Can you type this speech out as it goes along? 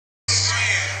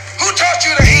want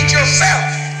you to heat yourself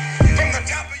from the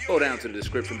top of your Go down to the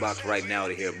description box right now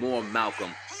to hear more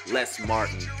Malcolm, Les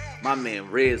Martin, my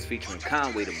man Riz featuring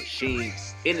Conway the Machine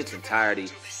in its entirety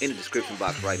in the description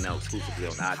box right now, exclusively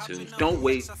on iTunes. Don't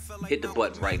wait, hit the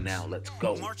button right now. Let's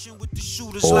go. Or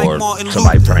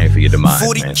somebody praying for your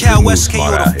demise, man. So we move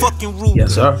smart out here.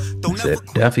 Yes, sir. That's it.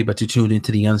 Definitely, but you tuned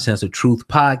into the Uncensored Truth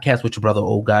podcast with your brother,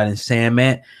 Old God and Sam,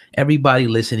 man. Everybody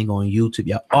listening on YouTube,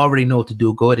 y'all already know what to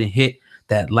do. Go ahead and hit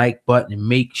that like button and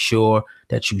make sure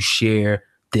that you share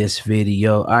this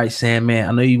video. All right, Sam, man,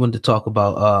 I know you wanted to talk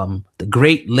about the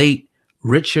great late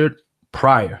Richard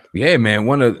Pryor. Yeah, man.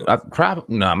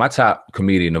 My top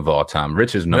comedian of all time.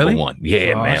 Richard's number one.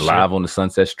 Yeah, man. Shit. Live on the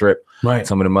Sunset Strip. Right.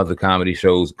 Some of them other comedy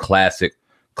shows, classic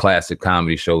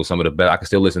comedy shows. Some of the best. I can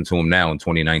still listen to him now in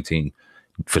 2019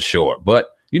 for sure.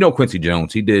 But you know, Quincy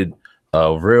Jones, he did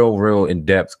a real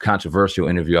in-depth, controversial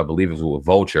interview. I believe it was with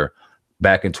Vulture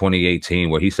back in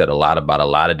 2018, where he said a lot about a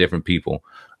lot of different people,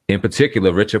 in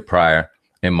particular Richard Pryor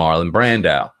and Marlon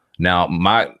Brando. Now,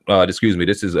 this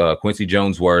is Quincy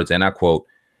Jones' words, and I quote,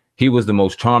 "He was the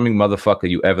most charming motherfucker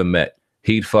you ever met.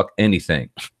 He'd fuck anything,"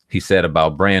 he said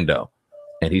about Brando.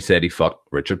 And he said he fucked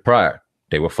Richard Pryor.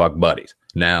 They were fuck buddies.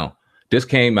 Now, this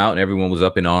came out and everyone was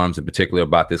up in arms, in particular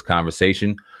about this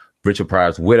conversation. Richard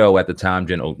Pryor's widow at the time,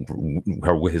 Jennifer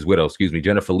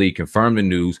Lee, confirmed the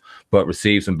news, but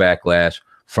received some backlash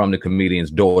from the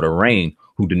comedian's daughter, Rain,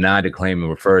 who denied the claim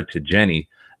and referred to Jenny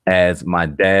as my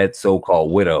dad's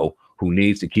so-called widow, who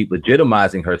needs to keep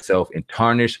legitimizing herself and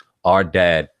tarnish our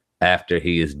dad after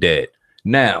he is dead.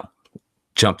 Now,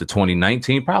 jump to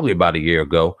 2019, probably about a year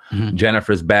ago.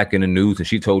 Jennifer's back in the news, and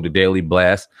she told the Daily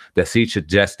Blast that she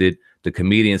suggested the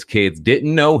comedian's kids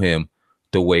didn't know him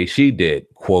the way she did.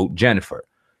 Quote, Jennifer,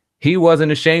 "He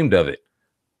wasn't ashamed of it.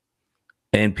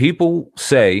 And people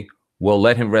say, well,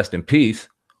 let him rest in peace.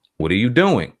 What are you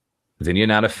doing? Then you're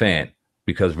not a fan.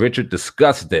 Because Richard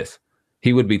discussed this.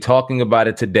 He would be talking about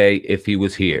it today if he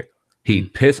was here.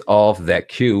 He'd piss off that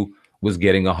Q was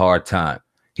getting a hard time.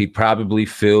 He'd probably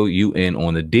fill you in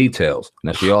on the details."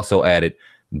 Now, she also added,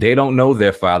 "They don't know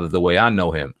their father the way I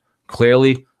know him.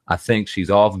 Clearly, I think she's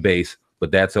off base,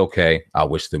 but that's okay. I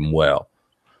wish them well."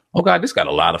 Oh, God, this got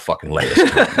a lot of fucking layers to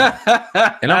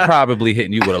it. And I'm probably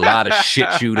hitting you with a lot of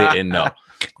shit you didn't know.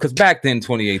 Because back then,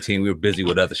 2018, we were busy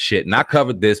with other shit. And I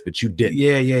covered this, but you didn't.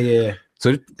 Yeah.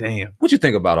 So, damn. What you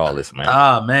think about all this, man?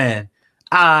 Man.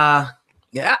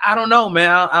 Yeah, I don't know, man.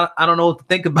 I don't know what to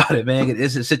think about it, man.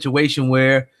 It's a situation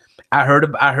where I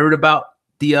heard about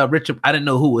the Richard. I didn't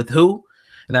know who with who,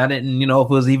 and I didn't, know if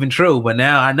it was even true. But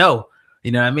now I know.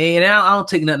 You know what I mean? And I don't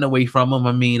take nothing away from him.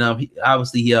 I mean,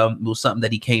 obviously, it was something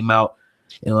that he came out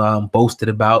and boasted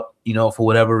about, for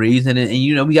whatever reason.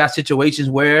 And we got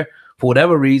situations where, for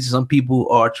whatever reason, some people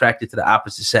are attracted to the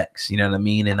opposite sex. You know what I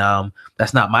mean? And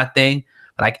that's not my thing,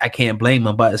 but I can't blame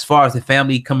them. But as far as the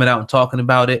family coming out and talking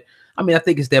about it, I mean, I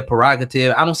think it's their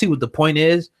prerogative. I don't see what the point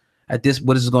is at this,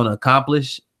 what it's going to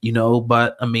accomplish,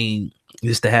 but I mean,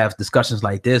 just to have discussions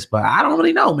like this, but I don't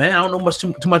really know, man. I don't know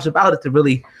too much about it to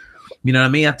really, you know what I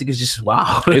mean? I think it's just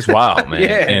wild. It's wild, man.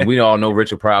 Yeah. And we all know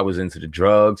Richard Pryor was into the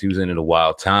drugs. He was into the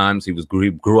wild times. He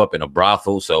grew up in a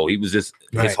brothel. So he was just,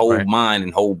 his whole mind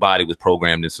and whole body was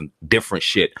programmed in some different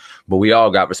shit. But we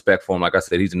all got respect for him. Like I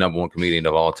said, he's the #1 comedian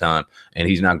of all time. And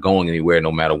he's not going anywhere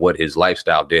no matter what his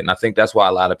lifestyle did. And I think that's why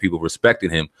a lot of people respected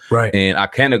him. Right. And I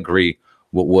can agree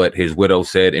with what his widow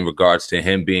said in regards to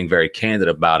him being very candid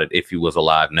about it if he was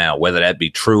alive now, whether that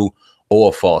be true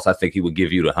or false. I think he would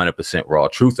give you the 100% raw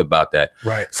truth about that.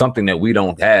 Right. Something that we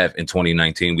don't have in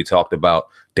 2019. We talked about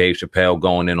Dave Chappelle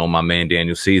going in on my man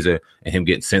Daniel Caesar and him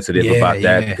getting sensitive about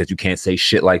that because you can't say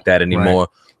shit like that anymore.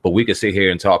 Right. But we could sit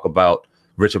here and talk about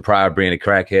Richard Pryor being a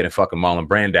crackhead and fucking Marlon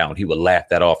Brando, and he would laugh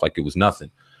that off like it was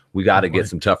nothing. We got to get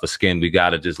some tougher skin. We got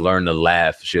to just learn to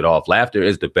laugh shit off. Laughter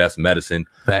is the best medicine.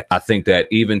 Fact. I think that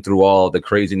even through all the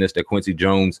craziness that Quincy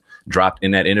Jones dropped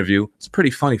in that interview, it's a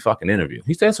pretty funny fucking interview.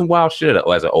 He said some wild shit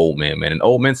as an old man, and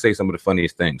old men say some of the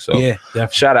funniest things. So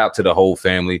shout out to the whole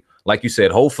family. Like you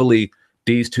said, hopefully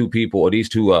these two people, or these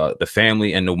two, the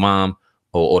family and the mom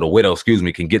or the widow, excuse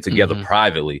me, can get together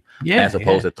privately as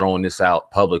opposed to throwing this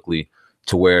out publicly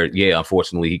to where,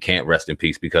 unfortunately he can't rest in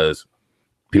peace because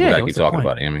people gotta keep talking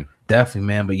about it. I mean, definitely,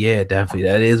 man. But definitely,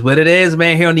 that is what it is,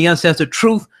 man. Here on the Uncensored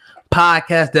Truth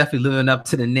podcast, definitely living up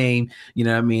to the name. You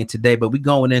know what I mean today. But we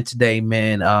going in today,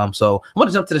 man. So I want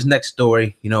to jump to this next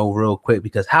story, real quick,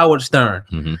 because Howard Stern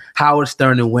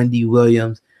and Wendy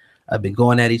Williams have been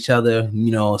going at each other.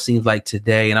 It seems like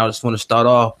today, and I just want to start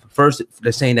off first.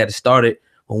 They're saying that it started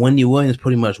when Wendy Williams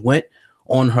pretty much went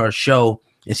on her show,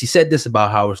 and she said this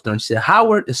about Howard Stern. She said,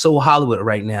 "Howard is so Hollywood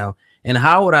right now. And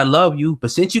Howard, I love you,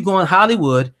 but since you go in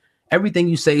Hollywood, everything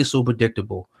you say is so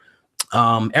predictable.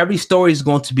 Every story is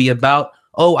going to be about,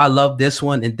 oh, I love this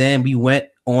one, and then we went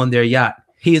on their yacht.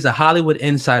 He is a Hollywood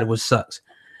insider, which sucks.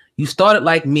 You started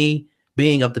like me,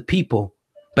 being of the people,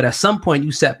 but at some point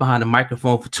you sat behind a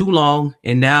microphone for too long,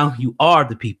 and now you are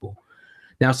the people.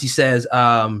 Now she says,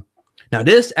 now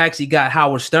this actually got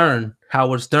Howard Stern,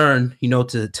 you know,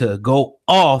 to go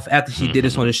off after she did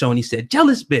this on the show, and he said,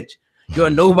 jealous bitch, you're a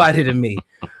nobody to me.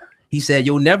 He said,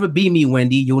 you'll never be me,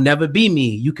 Wendy. You'll never be me.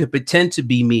 You could pretend to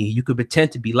be me. You could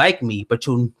pretend to be like me, but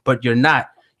you're not.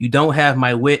 You don't have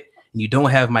my wit, and you don't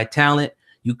have my talent.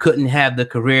 You couldn't have the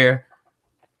career.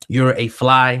 You're a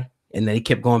fly. And then he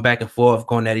kept going back and forth,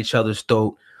 going at each other's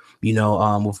throat, you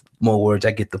know, with more words.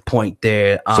 I get the point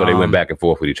there. So they went back and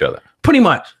forth with each other. Pretty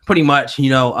much, you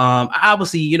know,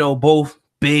 obviously, you know, both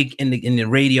big in the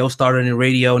radio, started in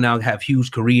radio, now have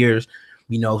huge careers,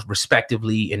 you know,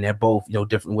 respectively, and they're both, you know,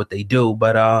 different what they do.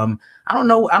 But I don't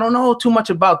know too much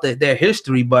about their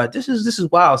history, but this is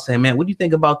wild, Sam, man. What do you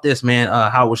think about this, man?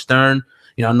 Howard Stern,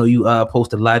 you know, I know you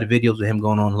posted a lot of videos with him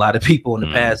going on a lot of people in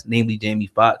the past, namely Jamie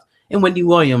Foxx and Wendy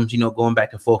Williams, you know, going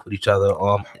back and forth with each other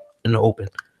in the open.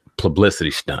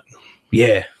 Publicity stunt.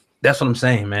 Yeah, that's what I'm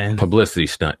saying, man. Publicity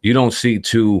stunt. You don't see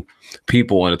two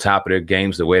people on the top of their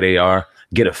games the way they are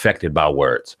get affected by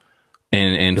words.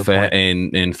 And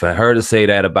for her to say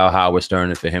that about Howard Stern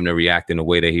and for him to react in the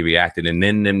way that he reacted and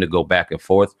then them to go back and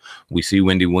forth, we see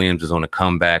Wendy Williams is on a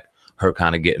comeback, her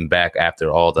kind of getting back after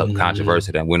all the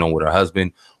controversy that went on with her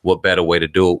husband. What better way to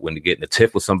do it when to get in a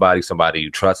tiff with somebody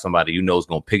you trust, somebody you know is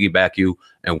going to piggyback you,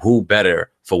 and who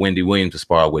better for Wendy Williams to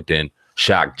spar with than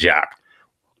Shock Jock?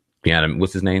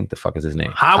 What's his name? The fuck is his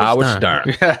name? Howard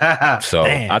Stern. So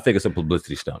I think it's a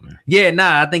publicity stunt, man.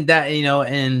 Yeah, I think that, you know,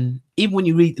 and even when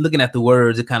you looking at the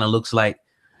words, it kind of looks like,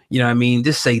 you know what I mean?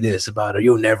 Just say this about her.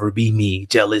 You'll never be me,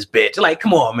 jealous bitch. Like,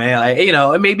 come on, man. Like, you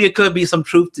know, and maybe it could be some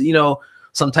truth to, you know,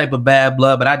 some type of bad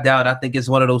blood, but I doubt. I think it's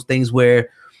one of those things where,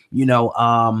 you know,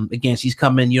 again, she's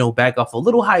coming, you know, back off a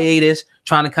little hiatus,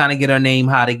 trying to kind of get her name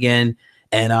hot again.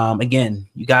 And again,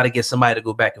 you got to get somebody to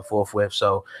go back and forth with.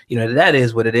 So, you know, that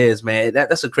is what it is, man.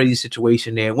 That's a crazy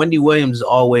situation there. Wendy Williams is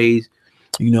always,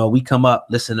 you know, we come up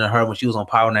listening to her when she was on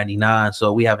Power 99.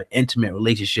 So we have an intimate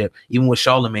relationship, even with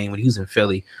Charlemagne when he was in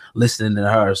Philly, listening to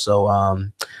her.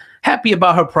 So happy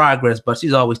about her progress, but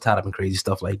she's always tied up in crazy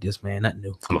stuff like this, man. Nothing new.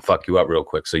 I'm going to fuck you up real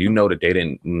quick. So you know that they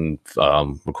didn't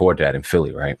record that in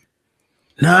Philly, right?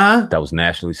 Nah, that was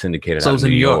nationally syndicated. So it was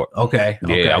in New York. Okay.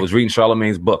 Yeah, okay. I was reading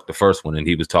Charlemagne's book, the first one, and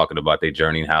he was talking about their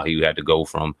journey and how he had to go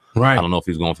from. Right. I don't know if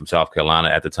he was going from South Carolina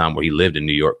at the time where he lived in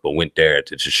New York, but went there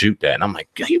to shoot that. And I'm like,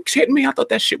 are you kidding me? I thought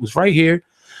that shit was right here.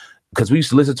 Because we used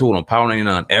to listen to it on Power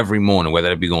 99 every morning,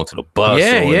 whether it be going to the bus or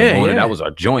in the morning. That was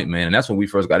our joint, man. And that's when we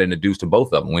first got introduced to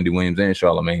both of them, Wendy Williams and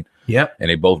Charlemagne. Yep. And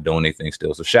they both doing their thing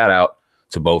still. So shout out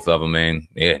to both of them, man.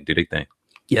 Yeah, do their thing.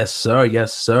 Yes, sir.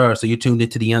 Yes, sir. So you're tuned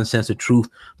into the Uncensored Truth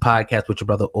podcast with your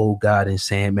brother, Old God and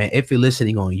Sam, man. If you're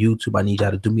listening on YouTube, I need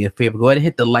y'all to do me a favor. Go ahead and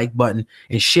hit the like button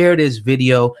and share this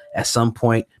video at some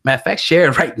point. Matter of fact, share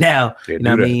it right now. Yeah, you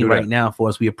know what I mean? Right now for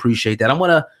us. We appreciate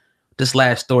that. This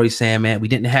last story, Sam, man, we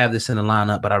didn't have this in the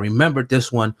lineup, but I remembered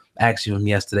this one actually from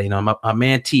yesterday. You know, my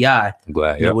man T.I.,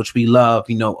 which we love,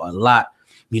 you know, a lot,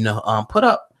 you know, put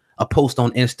up a post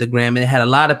on Instagram, and it had a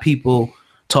lot of people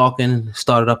talking,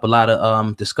 started up a lot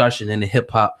of discussion in the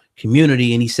hip hop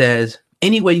community. And he says,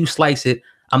 any way you slice it,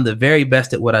 I'm the very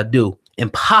best at what I do.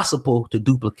 Impossible to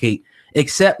duplicate,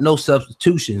 except no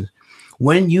substitutions.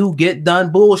 When you get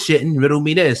done bullshitting, riddle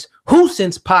me this. Who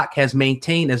since Pac has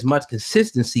maintained as much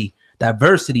consistency,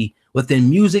 diversity within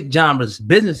music genres,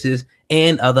 businesses,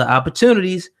 and other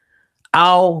opportunities?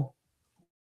 I'll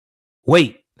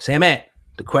wait. Sam,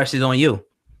 the question is on you.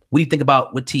 What do you think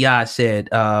about what T.I. said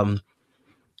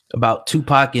about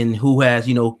Tupac and who has,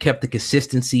 you know, kept the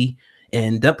consistency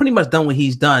and pretty much done what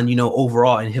he's done, you know,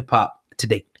 overall in hip hop to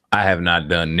date? I have not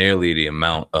done nearly the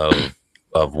amount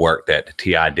of work that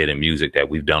T.I. did in music that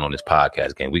we've done on this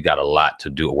podcast game. We got a lot to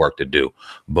do, work to do.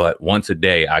 But once a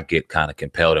day, I get kind of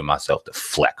compelled in myself to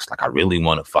flex. Like I really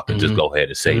want to fucking just go ahead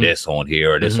and say this on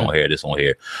here or this on here, this on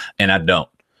here. And I don't.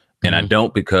 And I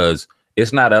don't because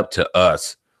it's not up to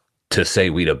us to say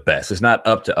we the best. It's not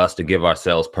up to us to give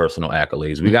ourselves personal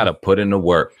accolades. We got to put in the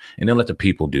work and then let the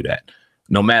people do that.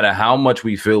 No matter how much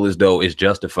we feel as though it's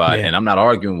justified. And I'm not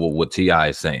arguing with what T.I.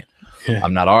 is saying.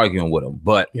 I'm not arguing with him,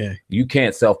 but you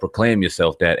can't self-proclaim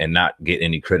yourself that and not get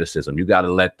any criticism. You got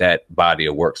to let that body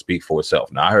of work speak for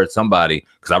itself. Now, I heard somebody,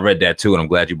 because I read that too, and I'm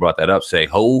glad you brought that up, say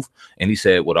Hove, and he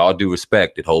said, with all due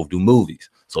respect, did Hove do movies?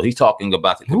 So he's talking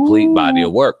about the complete body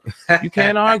of work. You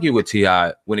can't argue with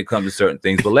T.I. when it comes to certain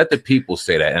things, but let the people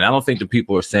say that. And I don't think the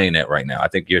people are saying that right now. I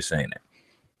think you're saying that.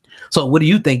 So what do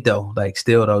you think though? Like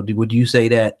still though, would you say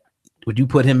that, would you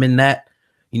put him in that,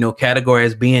 category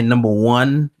as being number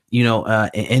one,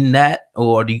 in that,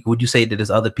 or would you say that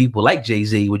there's other people like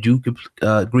Jay-Z? Would you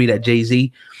agree that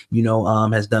Jay-Z,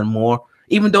 has done more,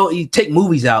 even though he take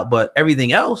movies out, but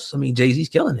everything else, I mean, Jay-Z's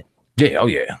killing it. Yeah. Oh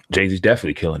yeah. Jay-Z's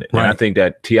definitely killing it. Right. And I think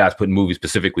that T.I.'s putting movies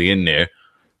specifically in there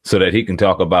so that he can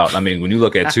talk about, I mean, when you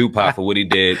look at Tupac for what he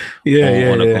did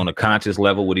on a conscious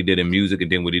level, what he did in music,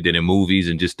 and then what he did in movies,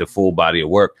 and just the full body of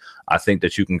work, I think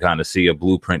that you can kind of see a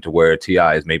blueprint to where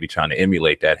T.I. is maybe trying to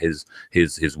emulate that, his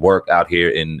work out here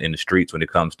in the streets when it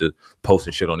comes to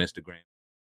posting shit on Instagram.